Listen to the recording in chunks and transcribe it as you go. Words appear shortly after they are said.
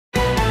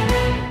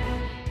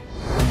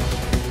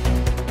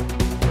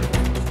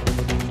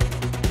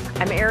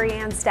I'm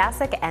Ariane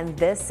Stasek, and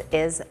this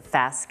is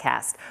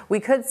Fastcast.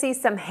 We could see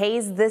some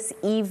haze this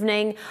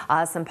evening,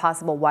 some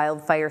possible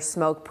wildfire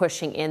smoke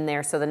pushing in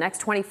there. So the next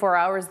 24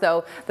 hours,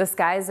 though, the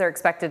skies are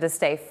expected to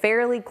stay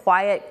fairly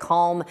quiet,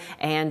 calm,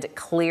 and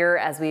clear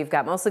as we've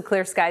got mostly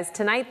clear skies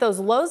tonight. Those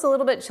lows a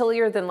little bit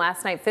chillier than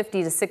last night,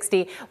 50 to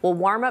 60. Will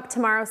warm up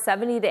tomorrow,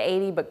 70 to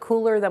 80, but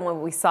cooler than what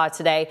we saw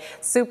today.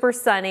 Super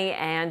sunny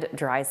and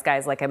dry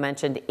skies, like I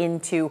mentioned,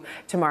 into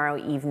tomorrow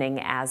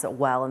evening as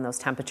well, and those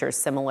temperatures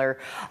similar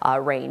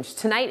range.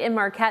 Tonight in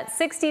Marquette,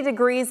 60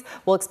 degrees.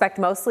 We'll expect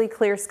mostly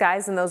clear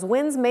skies, and those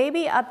winds may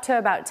be up to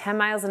about 10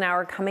 miles an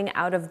hour coming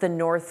out of the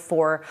north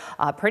for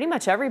pretty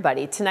much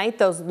everybody. Tonight,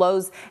 those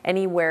lows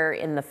anywhere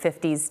in the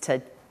 50s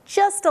to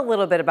just a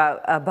little bit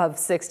above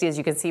 60, as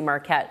you can see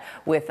Marquette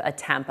with a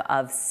temp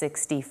of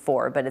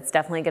 64, but it's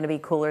definitely going to be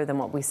cooler than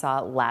what we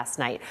saw last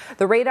night.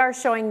 The radar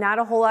showing not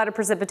a whole lot of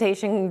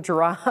precipitation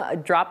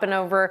dropping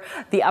over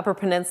the Upper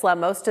Peninsula.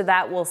 Most of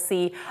that we'll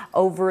see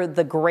over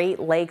the Great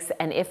Lakes,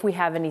 and if we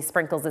have any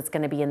sprinkles, it's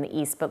going to be in the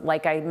east. But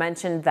like I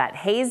mentioned, that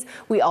haze,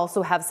 we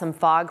also have some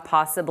fog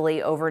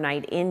possibly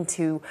overnight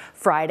into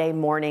Friday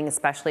morning,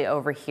 especially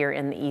over here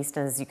in the east,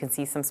 and as you can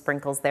see, some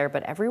sprinkles there,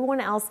 but everyone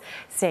else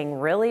staying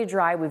really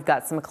dry. We've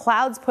got some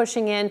clouds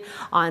pushing in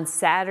on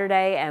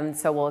Saturday, and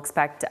so we'll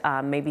expect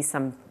maybe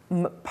some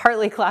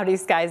partly cloudy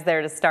skies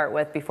there to start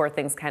with before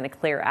things kind of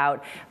clear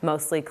out.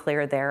 Mostly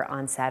clear there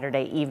on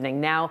Saturday evening.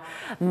 Now,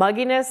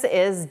 mugginess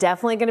is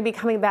definitely going to be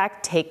coming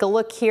back. Take a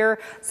look here.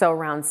 So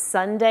around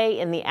Sunday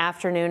in the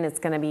afternoon, it's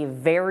going to be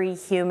very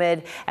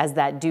humid as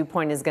that dew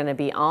point is going to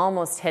be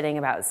almost hitting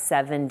about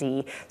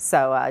 70.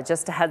 So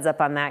just a heads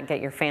up on that.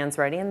 Get your fans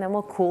ready, and then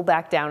we'll cool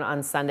back down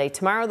on Sunday.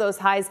 Tomorrow, those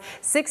highs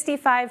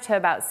 65 to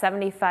about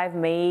 75,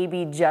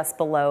 maybe just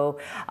below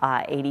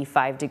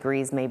 85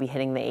 degrees, maybe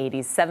hitting the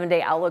 80s.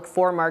 7-day outlook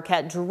for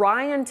Marquette,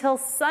 dry until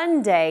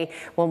Sunday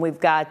when we've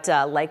got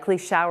likely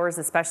showers,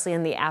 especially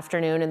in the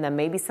afternoon, and then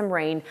maybe some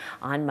rain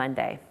on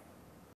Monday.